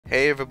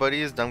Hey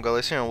everybody, it's Dumb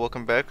Gullis here and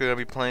welcome back. We're gonna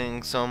be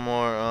playing some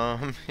more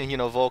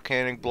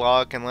volcanic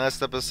block. And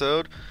last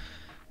episode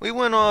we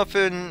went off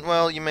and,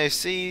 well, you may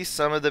see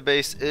some of the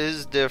base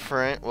is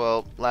different.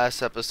 Well,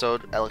 last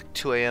episode at like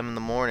 2 a.m. in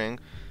the morning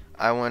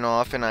I went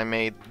off and I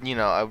made,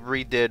 I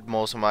redid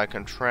most of my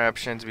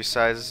contraptions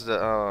besides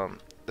the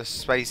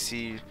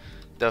feisty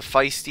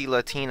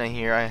Latina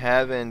here. I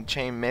haven't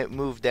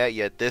moved that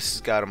yet. This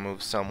has got to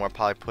move somewhere.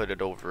 Probably put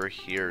it over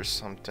here or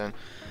something.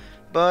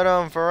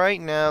 But for right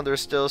now,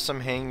 there's still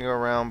some hanging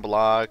around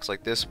blocks.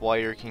 Like this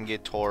wire can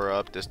get tore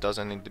up. This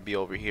doesn't need to be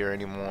over here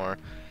anymore.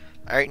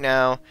 Right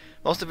now,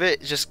 most of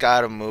it just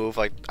gotta move.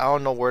 Like, I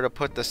don't know where to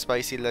put the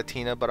spicy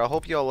Latina, but I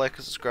hope y'all like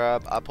and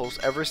subscribe. I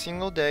post every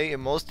single day,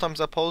 and most times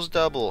I post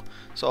double.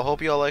 So I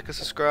hope y'all like and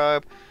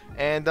subscribe.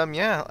 And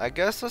yeah, I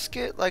guess let's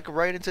get like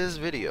right into this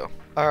video.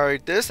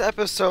 Alright, this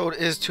episode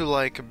is to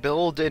like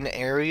build an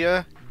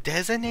area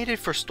designated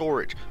for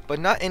storage, but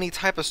not any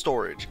type of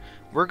storage.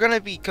 We're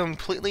gonna be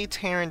completely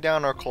tearing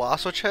down our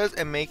colossal chest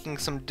and making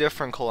some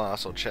different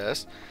colossal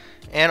chests.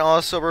 And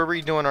also we're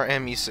redoing our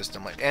ME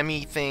system. Like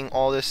ME thing,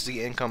 all this is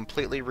getting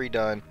completely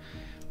redone.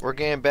 We're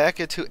getting back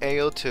into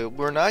AO2.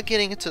 We're not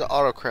getting into the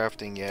auto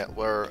crafting yet,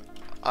 where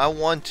I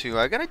want to.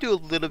 I gotta do a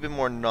little bit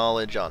more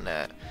knowledge on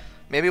that.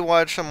 Maybe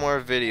watch some more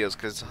videos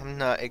because I'm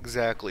not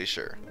exactly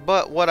sure.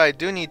 But what I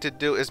do need to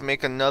do is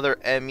make another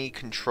ME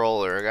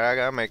controller. I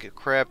gotta make a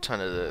crap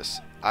ton of this.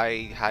 How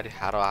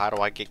do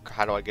I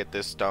get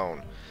this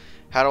stone?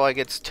 How do I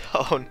get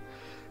stone?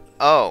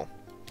 Oh,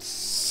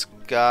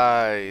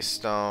 sky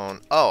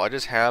stone. Oh, I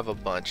just have a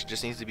bunch. It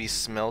just needs to be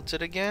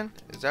smelted again.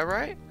 Is that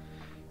right?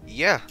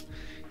 Yeah.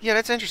 Yeah,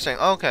 that's interesting.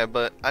 Okay,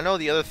 but I know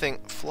the other thing,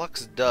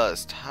 flux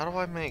dust. How do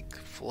I make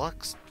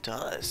flux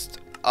dust?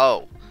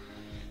 Oh,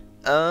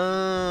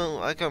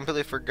 I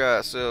completely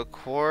forgot. So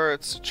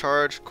quartz,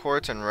 charge,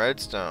 quartz, and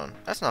redstone.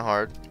 That's not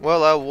hard.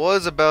 Well, I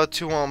was about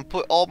to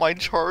put all my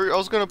I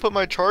was gonna put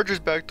my chargers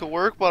back to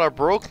work, but I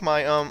broke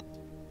my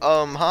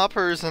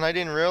hoppers, and I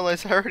didn't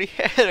realize I already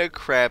had a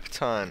crap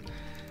ton.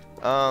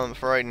 For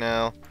right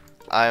now,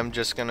 I'm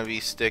just gonna be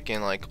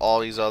sticking like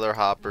all these other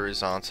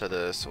hoppers onto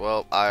this.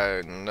 Well,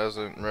 I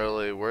didn't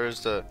realize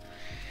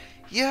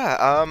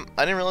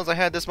I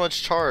had this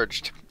much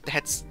charged.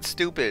 That's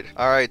stupid.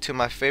 Alright, to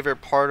my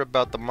favorite part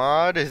about the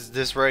mod is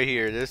this right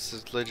here. This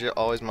is legit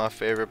always my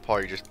favorite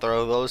part. You just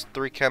throw those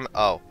three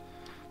oh.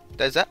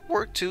 Does that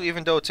work too,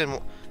 even though it's in...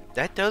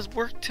 That does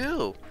work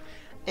too.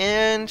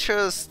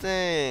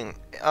 Interesting.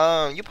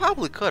 You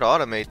probably could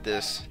automate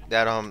this.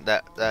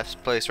 That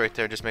place right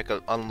there. Just make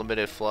an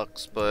unlimited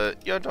flux,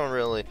 but you don't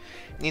really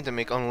need to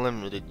make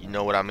unlimited. You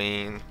know what I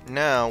mean?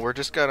 Now we're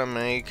just gonna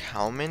make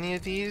how many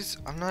of these?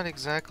 I'm not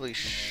exactly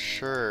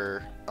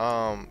sure.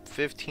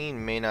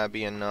 15 may not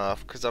be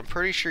enough because I'm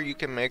pretty sure you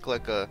can make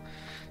like a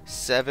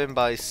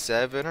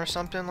 7x7 or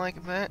something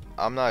like that.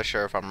 I'm not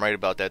sure if I'm right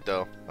about that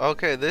though.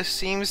 Okay, this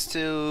seems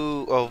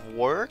to have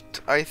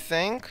worked, I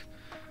think.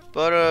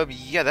 But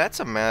yeah, that's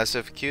a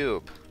massive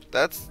cube.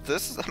 This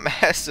is a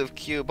massive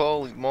cube.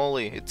 Holy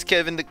moly, it's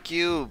Kevin the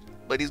Cube,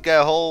 but he's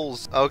got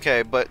holes.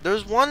 Okay, but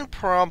there's one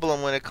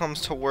problem when it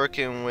comes to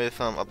working with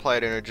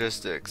applied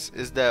energistics,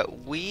 is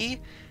that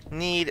we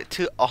need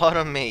to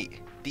automate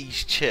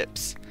these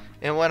chips.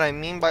 And what I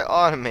mean by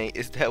automate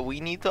is that we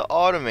need to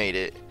automate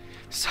it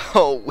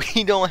so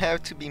we don't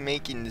have to be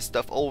making this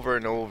stuff over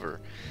and over.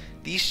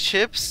 These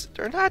chips,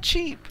 they're not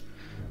cheap.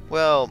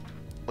 Well,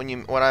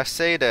 when I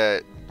say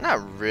that,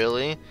 not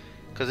really,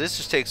 because this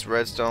just takes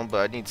redstone,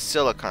 but I need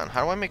silicon.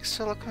 How do I make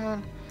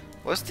silicon?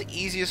 What's the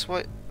easiest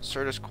way?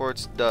 Certus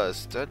quartz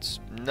dust. That's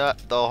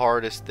not the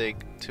hardest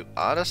thing to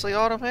honestly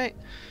automate.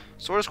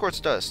 Certus quartz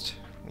dust.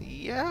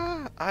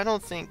 Yeah, I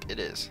don't think it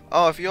is.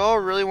 Oh, if y'all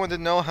really want to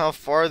know how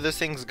far this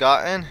thing's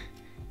gotten,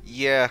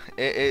 yeah,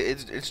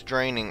 it's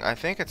draining. I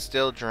think it's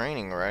still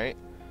draining, right?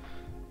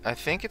 I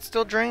think it's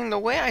still draining. The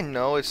way I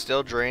know it's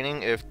still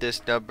draining, if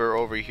this number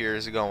over here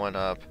is going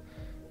up.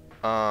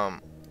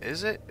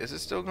 Is it? Is it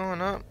still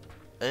going up?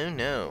 Oh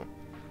no.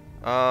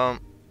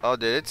 Oh,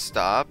 did it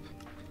stop?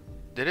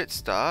 Did it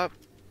stop?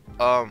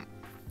 Oh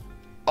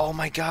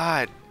my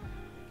god.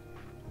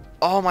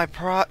 Oh my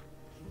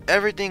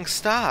everything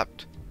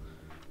stopped.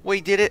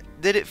 Wait, did it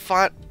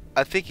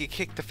I think it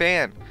kicked the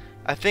fan.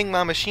 I think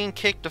my machine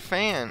kicked the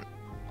fan.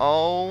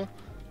 Oh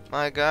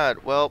my god.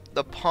 Well,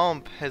 the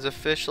pump has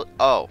officially...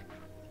 Oh.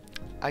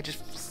 Have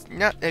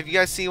you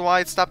guys seen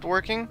why it stopped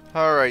working?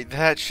 Alright,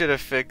 that should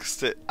have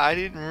fixed it. I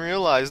didn't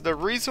realize the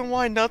reason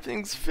why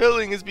nothing's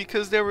filling is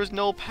because there was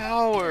no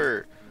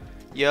power.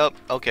 Yep,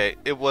 okay,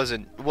 it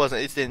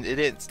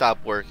didn't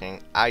stop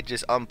working. I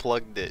just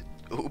unplugged it.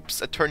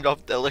 Oops, I turned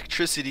off the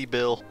electricity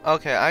bill.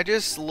 Okay, I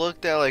just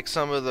looked at like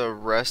some of the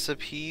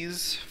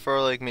recipes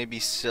for like maybe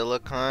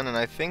silicon, and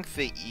I think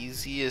the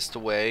easiest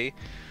way,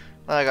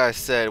 like I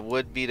said,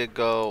 would be to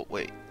go...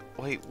 Wait,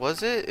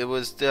 was it? It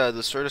was the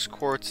Certus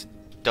quartz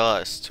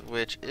dust,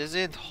 which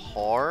isn't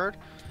hard.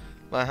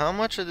 But how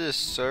much of this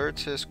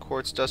Certus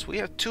quartz dust? We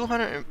have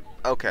 200.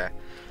 Okay,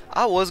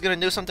 I was gonna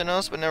do something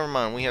else, but never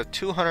mind. We have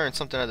 200 and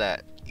something of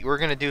that. we're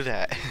gonna do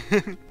that.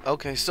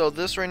 Okay, so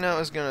this right now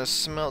is gonna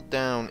smelt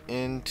down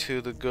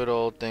into the good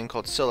old thing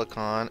called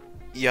silicon.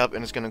 Yep,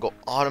 and it's gonna go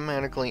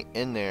automatically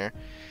in there.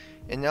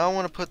 And now I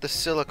want to put the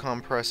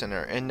silicon press in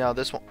there, and now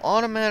this will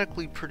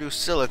automatically produce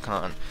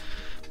silicon.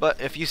 But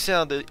if you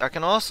saw that, I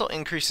can also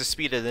increase the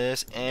speed of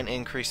this and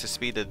increase the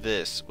speed of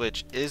this,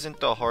 which isn't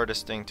the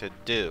hardest thing to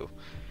do.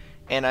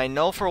 And I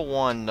know for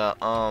one,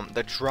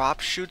 the drop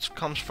shoots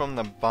comes from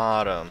the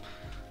bottom.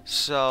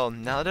 So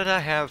now that I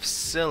have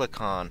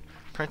silicon,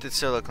 printed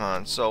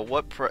silicon,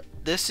 so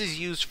this is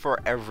used for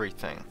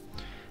everything.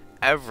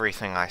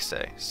 Everything, I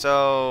say.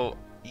 So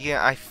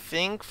yeah, I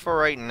think for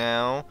right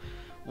now,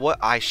 what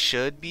I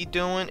should be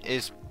doing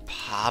is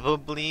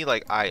probably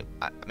like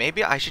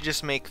maybe I should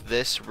just make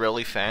this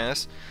really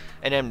fast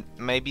and then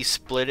maybe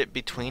split it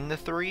between the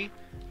three,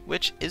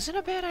 which isn't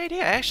a bad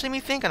idea. Actually, me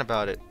thinking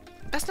about it,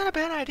 that's not a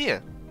bad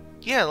idea.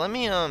 Yeah, let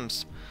me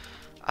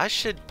I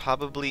should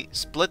probably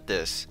split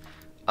this.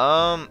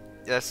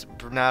 That's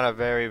not a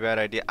very bad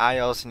idea. I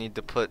also need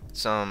to put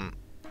some,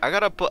 I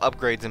gotta put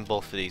upgrades in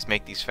both of these,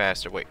 make these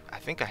faster. Wait, I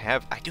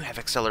do have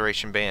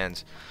acceleration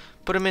bands.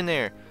 Put them in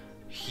there.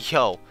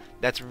 Yo,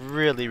 that's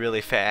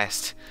really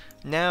fast.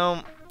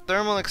 Now,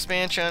 thermal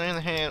expansion in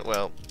the hand,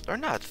 well, they're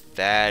not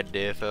that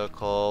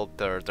difficult.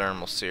 They're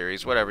thermal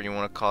series, whatever you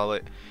want to call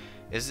it.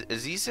 Is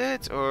these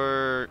it,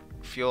 or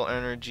fuel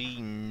energy?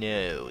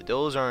 No,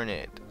 those aren't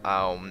it.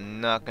 I'm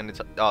not gonna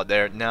tell. Oh,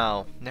 there,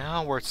 now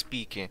we're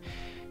speaking.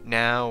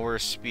 Now we're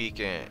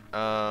speaking.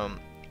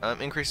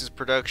 Increases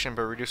production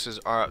but reduces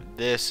our.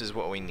 This is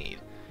what we need.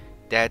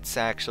 That's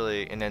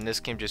actually, and then this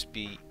can just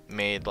be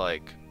made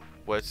like,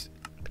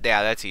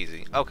 yeah, that's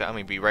easy. Okay, I'm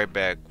gonna be right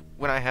back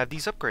when I have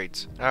these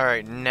upgrades.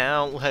 Alright,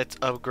 now let's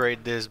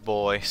upgrade this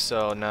boy.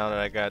 So now that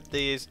I got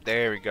these,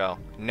 there we go.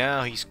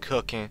 Now he's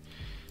cooking.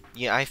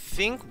 Yeah, I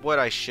think what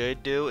I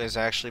should do is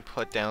actually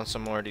put down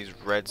some more of these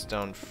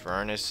redstone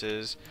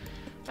furnaces.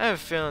 I have a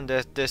feeling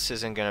that this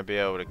isn't gonna be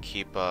able to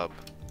keep up.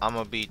 I'm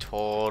gonna be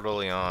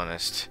totally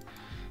honest.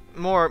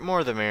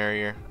 More the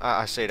merrier.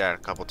 I say that a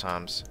couple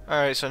times.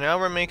 Alright, so now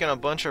we're making a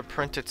bunch of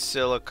printed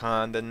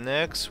silicon. The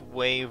next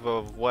wave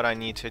of what I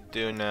need to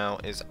do now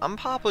is I'm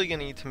probably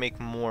gonna need to make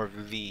more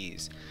of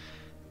these.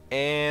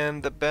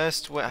 And the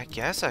best way, I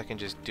guess I can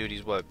just do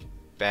these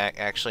back.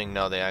 Actually,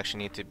 no, they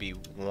actually need to be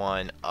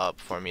one up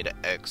for me to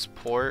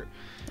export.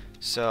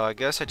 So I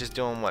guess I just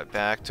do them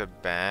back to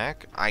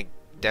back.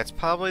 That's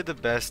probably the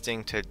best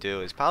thing to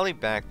do, is probably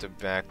back to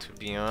back, to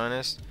be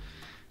honest.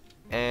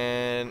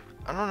 And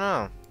I don't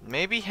know,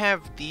 maybe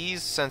have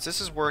these, since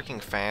this is working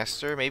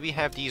faster, maybe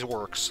have these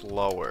work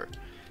slower.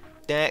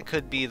 That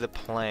could be the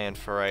plan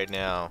for right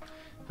now,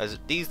 because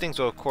these things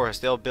will, of course,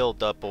 they'll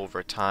build up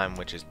over time,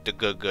 which is the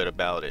good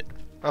about it.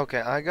 Okay,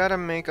 I gotta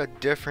make a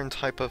different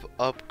type of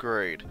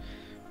upgrade,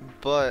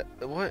 but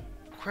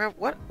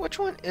which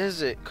one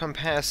is it?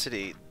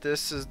 Capacity.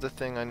 This is the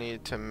thing I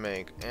need to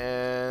make,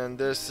 and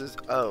this is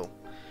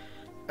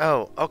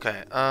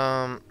okay.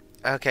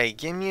 Okay,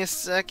 give me a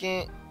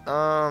second.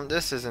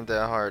 This isn't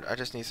that hard. I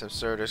just need some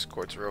Certus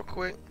quartz real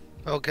quick.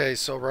 Okay,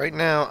 so right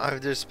now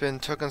I've just been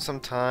taking some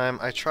time.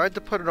 I tried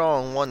to put it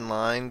all in one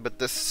line, but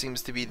this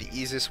seems to be the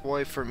easiest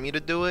way for me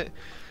to do it.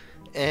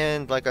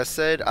 And like I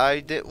said,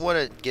 I didn't want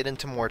to get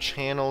into more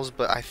channels,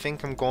 but I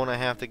think I'm going to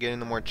have to get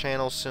into more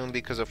channels soon,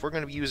 because if we're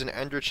going to be using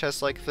ender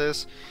chests like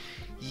this,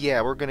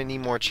 yeah, we're going to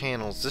need more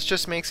channels. This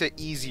just makes it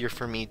easier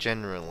for me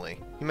generally.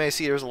 You may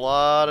see there's a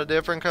lot of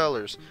different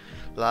colors.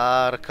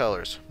 Lot of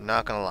colors,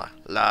 not gonna lie,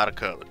 lot of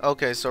colors.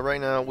 Okay, so right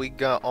now we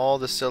got all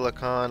the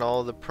silicon,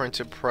 all the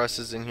printed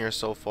presses in here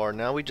so far.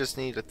 Now we just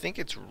need, I think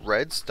it's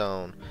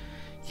redstone.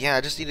 Yeah,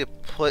 I just need to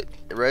put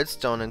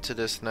redstone into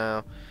this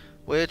now,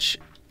 which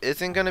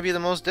isn't gonna be the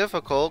most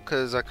difficult,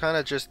 because I kind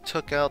of just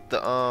took out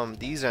the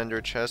these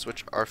ender chests,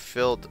 which are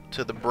filled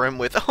to the brim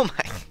with. Oh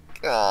my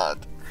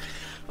god.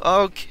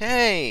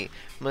 Okay,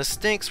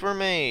 mistakes were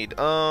made.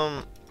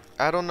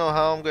 I don't know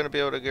how I'm gonna be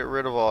able to get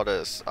rid of all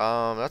this.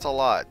 That's a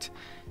lot.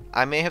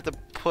 I may have to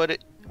put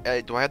it.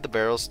 Do I have the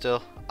barrels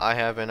still? I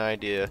have an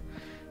idea.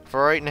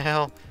 For right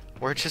now,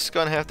 we're just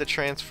gonna have to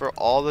transfer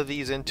all of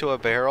these into a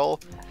barrel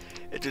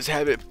and just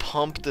have it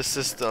pump the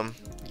system.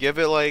 Give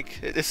it like,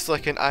 it's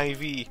like an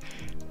IV.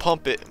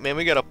 Pump it, man.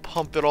 We gotta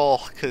pump it all,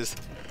 cause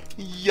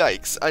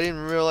yikes! I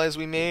didn't realize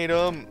we made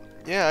them.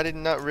 Yeah, I did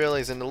not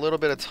realize. In a little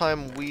bit of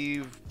time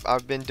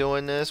I've been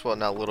doing this. Well,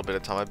 not a little bit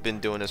of time. I've been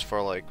doing this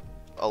for like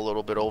a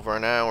little bit over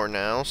an hour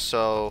now,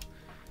 so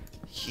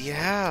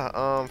yeah,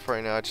 for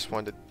right now I just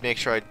wanted to make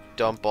sure I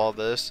dump all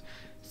this.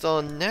 So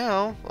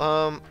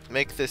now,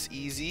 make this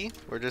easy.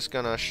 We're just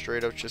gonna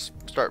straight up just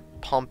start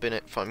pumping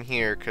it from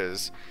here,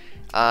 cause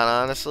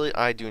honestly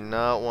I do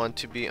not want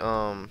to be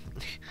have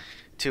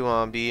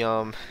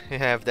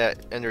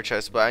that ender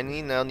chest, but I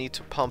now need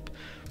to pump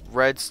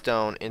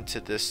redstone into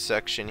this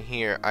section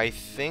here. I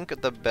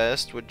think the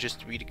best would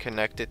just be to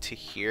connect it to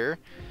here.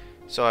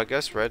 So I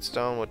guess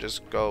redstone will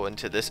just go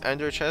into this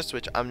ender chest,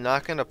 which I'm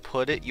not gonna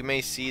put it. You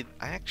may see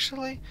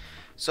actually.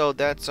 So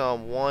that's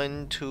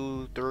 1,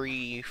 2,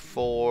 3,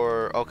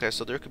 4. Okay,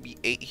 so there could be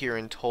 8 here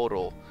in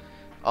total.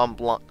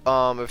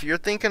 If you're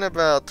thinking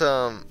about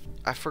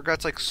I forgot,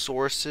 it's like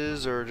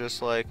sources or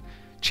just like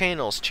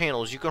channels.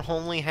 You can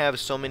only have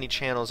so many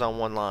channels on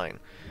one line.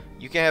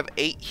 You can have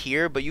 8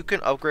 here, but you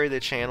can upgrade the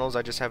channels.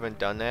 I just haven't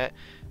done that.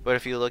 But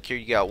if you look here,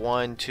 you got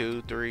 1,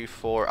 2, 3,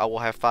 4. I will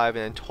have 5,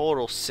 and in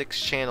total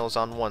 6 channels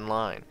on one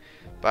line.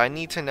 But I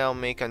need to now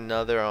make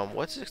another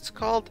what's it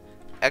called?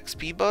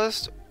 XP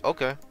bus?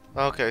 Okay.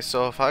 Okay,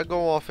 so if I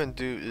go off and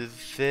do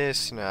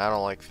this, no, I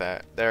don't like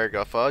that. There we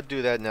go. If I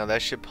do that now,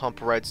 that should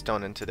pump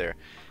redstone into there.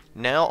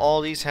 Now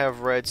all these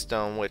have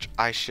redstone, which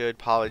I should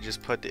probably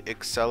just put the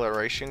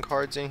acceleration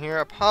cards in here.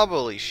 I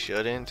probably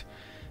shouldn't.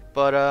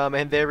 But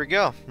and there we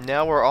go.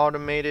 Now we're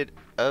automated.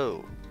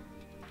 Oh,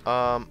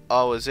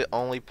 is it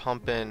only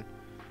pumping?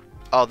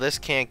 Oh, this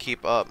can't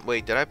keep up.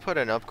 Wait, did I put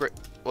an upgrade?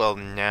 Well,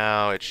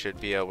 now it should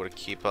be able to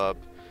keep up.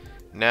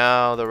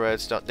 Now the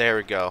redstone. There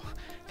we go.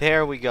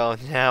 There we go.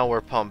 Now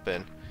we're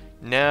pumping.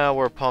 Now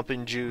we're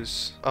pumping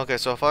juice. Okay,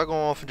 so if I go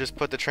off and just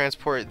put the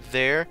transport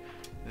there,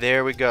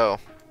 there we go.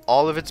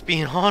 All of it's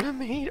being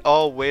automated.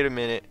 Oh, wait a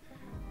minute.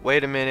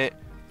 Wait a minute.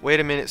 Wait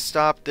a minute.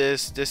 Stop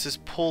this. This is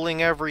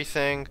pulling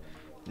everything.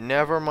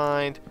 Never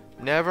mind.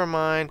 Never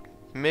mind.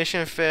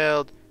 Mission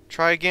failed.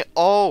 Try again.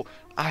 Oh,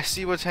 I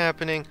see what's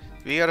happening.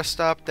 We gotta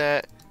stop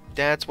that.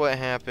 That's what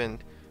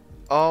happened.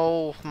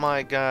 Oh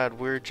my god,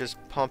 we're just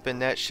pumping.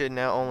 That should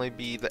now only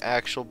be the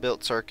actual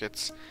built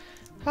circuits.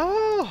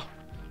 Oh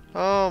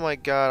my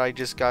god, I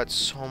just got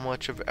so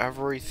much of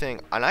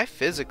everything. And I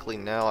physically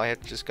now, I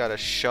have just gotta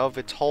shove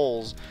its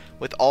holes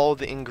with all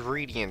the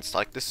ingredients.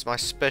 Like, this is my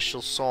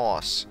special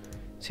sauce.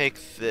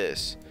 Take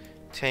this.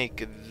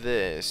 Take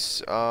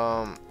this.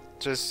 I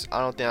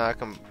don't think I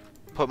can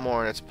put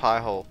more in its pie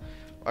hole.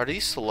 Are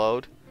these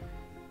slowed?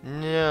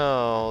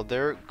 No,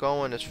 they're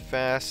going as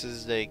fast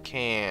as they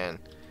can.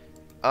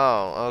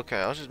 Oh, okay.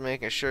 I was just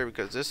making sure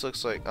because this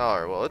looks like.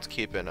 Alright, well, it's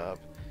keeping up.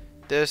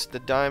 This, the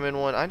diamond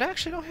one. I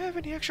actually don't have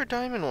any extra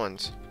diamond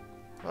ones.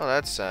 Oh,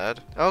 that's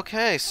sad.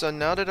 Okay, so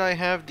now that I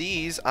have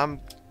these, I'm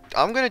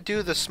gonna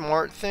do the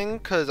smart thing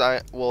because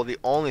the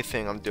only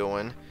thing I'm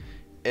doing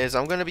is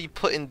I'm gonna be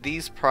putting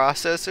these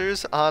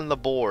processors on the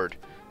board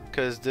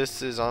because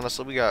this is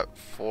honestly, we got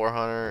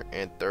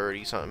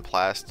 430 something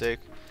plastic.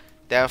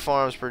 That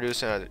farm's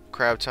producing a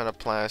crap ton of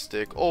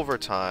plastic over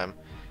time.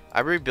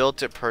 I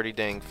rebuilt it pretty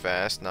dang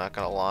fast, not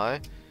gonna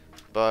lie.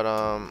 But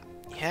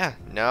yeah,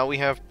 now we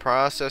have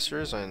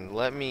processors, and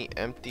let me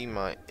empty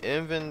my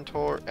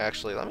inventory.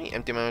 Actually, let me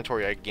empty my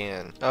inventory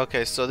again.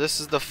 Okay, so this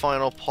is the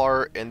final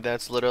part, and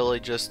that's literally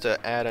just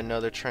to add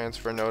another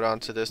transfer node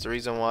onto this. The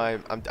reason why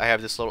I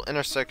have this little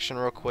intersection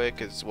real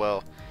quick is,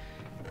 well,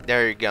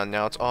 there you go.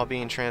 Now it's all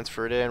being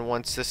transferred in.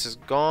 Once this is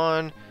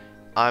gone,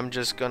 I'm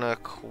just gonna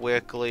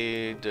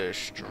quickly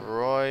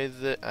destroy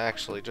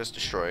actually just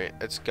destroy it.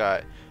 It's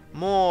got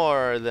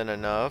more than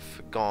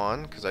enough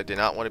gone because I did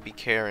not want to be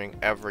carrying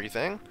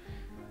everything.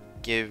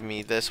 Give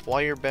me this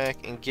wire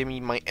back and give me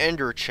my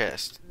ender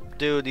chest.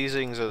 Dude, these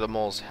things are the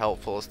most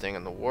helpfulest thing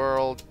in the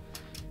world.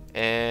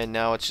 And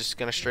now it's just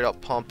gonna straight up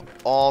pump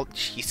all.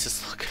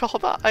 Jesus, look at all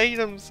the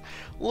items.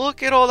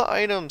 Look at all the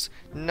items.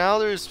 Now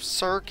there's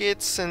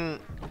circuits and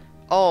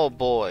oh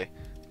boy.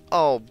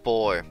 Oh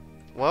boy.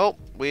 Well,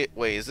 wait,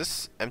 is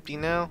this empty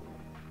now?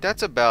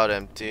 That's about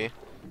empty.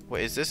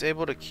 Wait, is this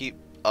able to keep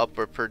up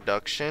with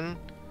production?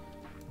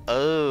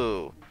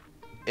 Oh.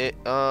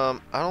 I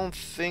don't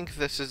think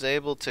this is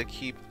able to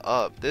keep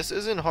up. This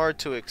isn't hard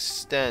to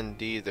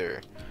extend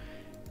either.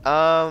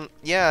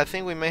 Yeah, I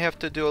think we may have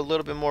to do a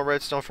little bit more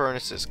redstone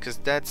furnaces because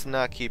that's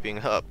not keeping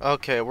up.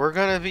 Okay, we're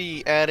gonna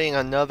be adding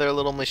another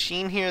little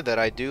machine here that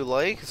I do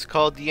like. It's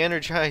called the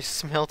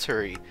Energized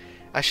Smeltery.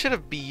 I should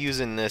have been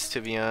using this,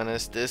 to be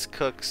honest. This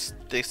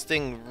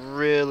thing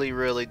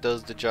really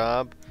does the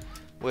job,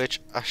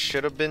 which I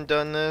should have been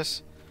done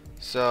this.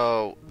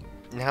 So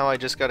now I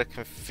just gotta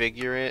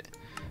configure it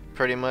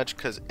pretty much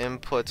because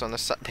inputs on the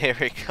side.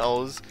 There it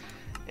goes,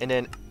 and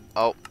then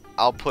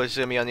output's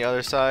gonna be on the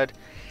other side.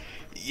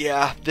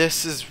 Yeah,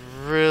 this is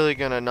really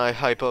gonna not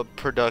hype up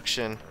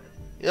production.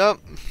 Yep,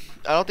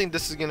 I don't think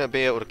this is gonna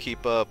be able to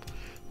keep up.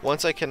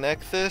 Once I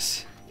connect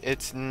this,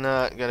 it's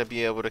not gonna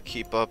be able to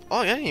keep up. Oh,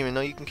 I didn't even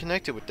know you can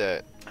connect it with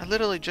that. I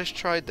literally just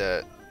tried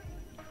that.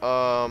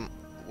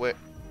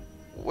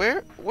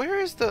 Where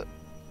is the?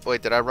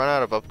 Wait, did I run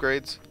out of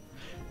upgrades?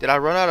 Did I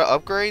run out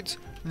of upgrades?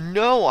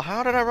 No,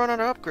 how did I run out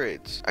of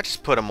upgrades? I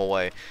just put them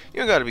away.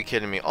 You gotta be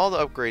kidding me. All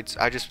the upgrades,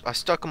 I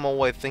stuck them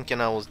away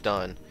thinking I was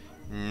done.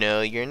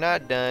 No, you're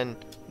not done.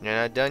 You're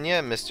not done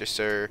yet, Mr.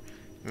 Sir.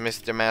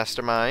 Mr.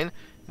 Mastermind.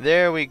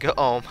 There we go.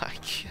 Oh my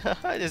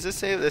god. Does this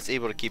say that's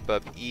able to keep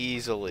up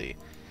easily?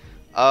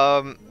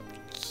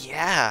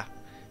 Yeah.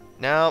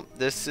 Now,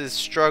 this is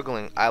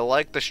struggling. I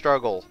like the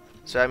struggle.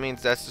 So that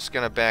means that's just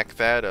gonna back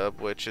that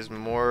up, which is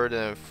more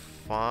than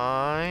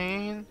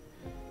fine.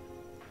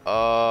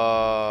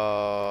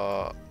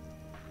 Oh,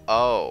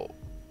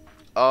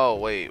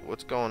 wait,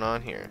 what's going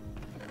on here?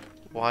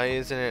 Why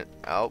isn't it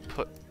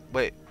output?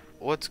 Wait,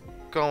 what's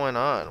going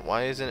on?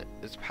 Why isn't it?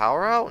 Is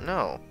power out?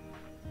 No.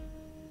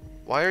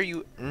 Why are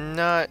you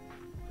not?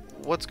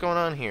 What's going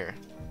on here?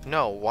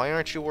 No, why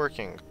aren't you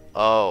working?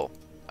 Oh,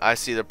 I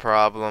see the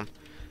problem.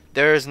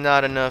 There's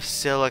not enough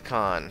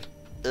silicon.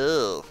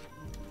 Ugh.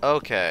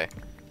 Okay.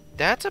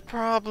 That's a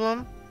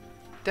problem.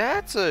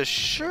 That's a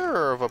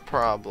sure of a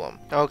problem.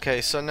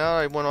 Okay, so now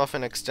I went off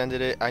and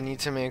extended it. I need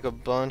to make a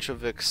bunch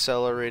of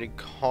accelerated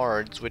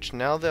cards, which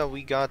now that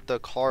we got the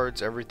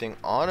cards, everything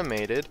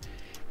automated,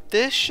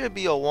 this should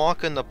be a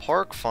walk in the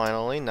park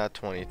finally, not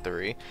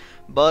 23.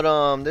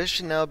 But this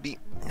should now be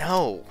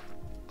no.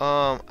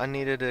 I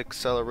needed to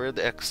accelerate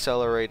the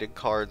accelerated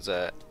cards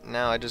at.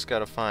 Now I just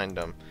gotta find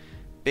them.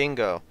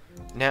 Bingo.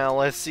 Now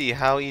let's see,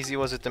 how easy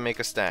was it to make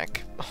a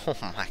stack? Oh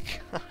my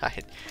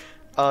god.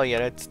 Oh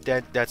yeah,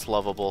 that's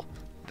lovable.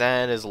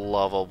 That is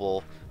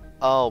lovable.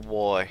 Oh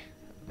boy.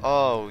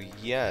 Oh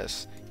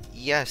yes.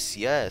 Yes,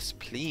 yes,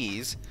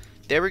 please.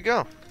 There we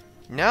go.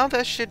 Now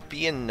that should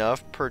be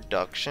enough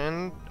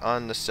production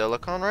on the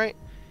silicon, right?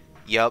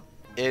 Yep.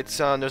 It's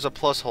there's a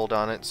plus hold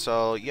on it,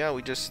 so yeah,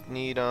 we just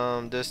need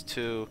this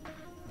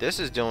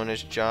is doing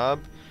its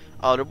job.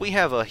 Oh, we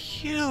have a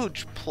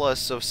huge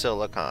plus of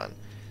silicon.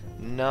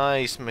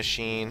 Nice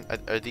machine.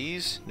 Are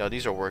these? No,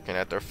 these are working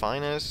at their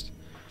finest.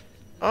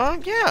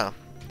 Yeah.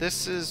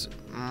 This is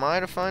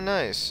mighty fine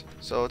nice.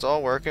 So it's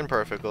all working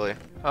perfectly.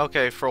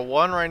 Okay, for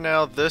one right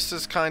now, this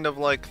is kind of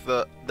like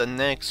the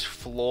next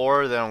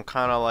floor that I'm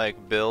kind of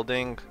like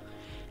building.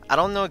 I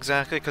don't know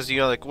exactly, because you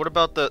know, like, what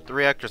about the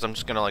reactors? I'm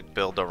just gonna like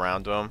build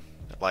around them,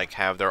 like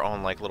have their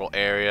own like little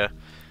area.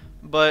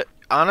 But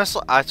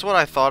honestly, that's what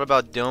I thought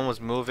about doing,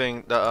 was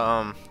moving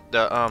the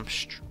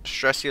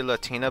Stressy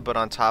Latina, but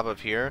on top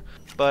of here.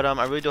 But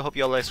I really do hope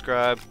y'all like,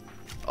 subscribe.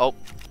 Oh,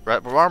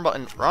 wrong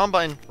button.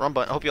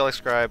 I hope y'all like,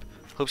 subscribe.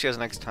 Hope see you guys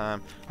next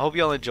time. I hope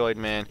y'all enjoyed,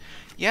 man.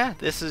 Yeah,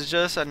 this is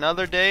just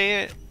another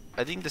day.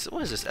 I think this,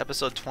 what is this,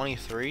 episode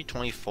 23,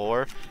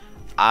 24?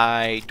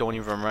 I don't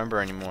even remember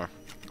anymore.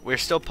 We're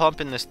still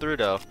pumping this through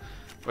though.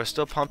 We're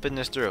still pumping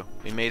this through.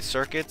 We made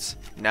circuits.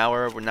 Now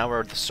we're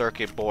the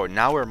circuit board.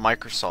 Now we're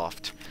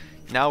Microsoft.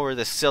 Now we're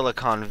the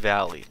Silicon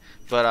Valley.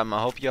 But I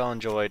hope y'all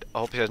enjoyed. I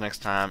hope you guys next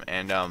time,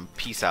 and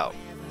peace out.